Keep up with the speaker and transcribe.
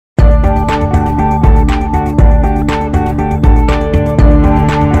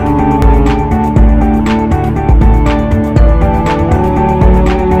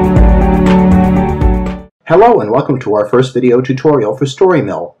Hello and welcome to our first video tutorial for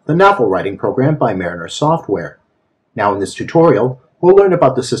StoryMill, the novel writing program by Mariner Software. Now in this tutorial, we'll learn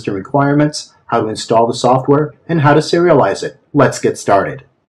about the system requirements, how to install the software, and how to serialize it. Let's get started.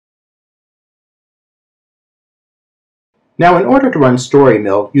 Now in order to run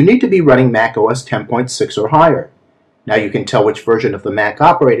StoryMill, you need to be running Mac OS 10.6 or higher. Now you can tell which version of the Mac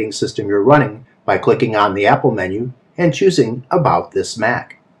operating system you're running by clicking on the Apple menu and choosing About this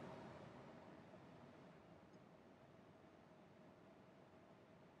Mac.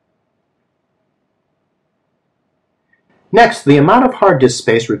 Next, the amount of hard disk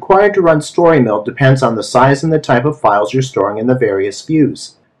space required to run StoryMill depends on the size and the type of files you're storing in the various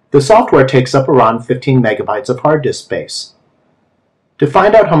views. The software takes up around 15 megabytes of hard disk space. To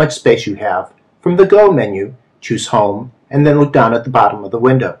find out how much space you have, from the Go menu, choose Home, and then look down at the bottom of the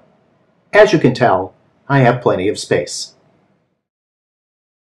window. As you can tell, I have plenty of space.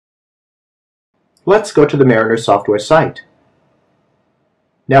 Let's go to the Mariner Software site.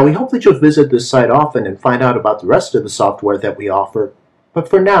 Now we hope that you'll visit this site often and find out about the rest of the software that we offer, but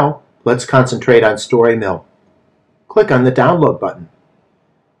for now, let's concentrate on StoryMill. Click on the Download button.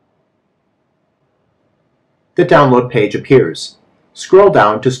 The download page appears. Scroll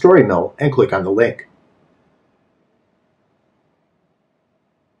down to StoryMill and click on the link.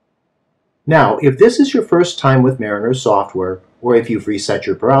 Now, if this is your first time with Mariner software, or if you've reset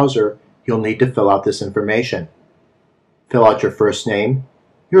your browser, you'll need to fill out this information. Fill out your first name,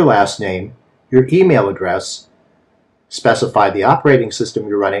 your last name, your email address, specify the operating system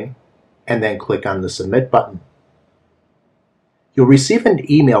you're running, and then click on the Submit button. You'll receive an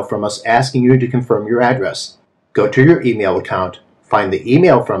email from us asking you to confirm your address. Go to your email account, find the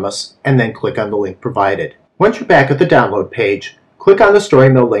email from us, and then click on the link provided. Once you're back at the download page, click on the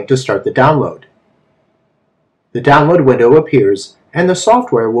StoryMill link to start the download. The download window appears, and the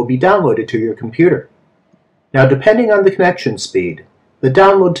software will be downloaded to your computer. Now, depending on the connection speed, the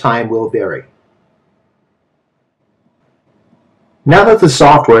download time will vary. Now that the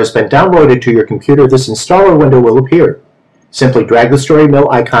software has been downloaded to your computer, this installer window will appear. Simply drag the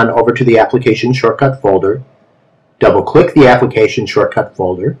StoryMill icon over to the Application Shortcut folder, double-click the Application Shortcut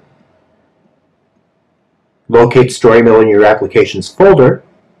folder, locate StoryMill in your Applications folder,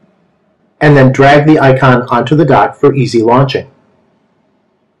 and then drag the icon onto the dock for easy launching.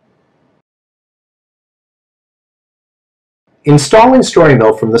 Installing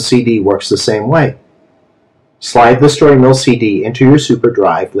StoryMill from the CD works the same way. Slide the StoryMill CD into your super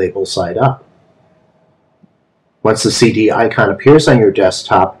drive label side up. Once the CD icon appears on your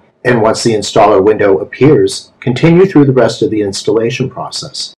desktop, and once the installer window appears, continue through the rest of the installation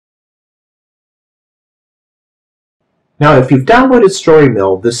process. Now, if you've downloaded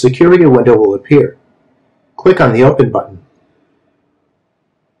StoryMill, the security window will appear. Click on the Open button.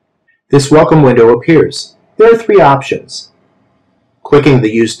 This welcome window appears. There are three options. Clicking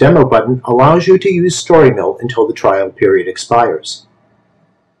the Use Demo button allows you to use StoryMill until the trial period expires.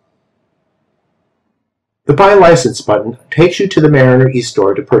 The Buy License button takes you to the Mariner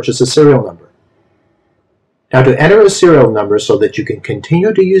eStore to purchase a serial number. Now, to enter a serial number so that you can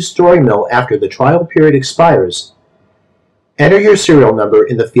continue to use StoryMill after the trial period expires, enter your serial number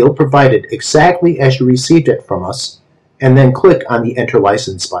in the field provided exactly as you received it from us, and then click on the Enter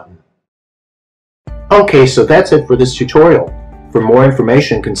License button. Okay, so that's it for this tutorial. For more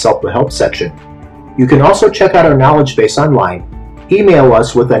information, consult the Help section. You can also check out our knowledge base online, email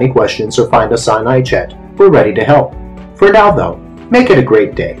us with any questions, or find us on iChat. We're ready to help. For now, though, make it a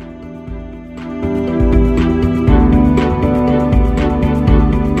great day.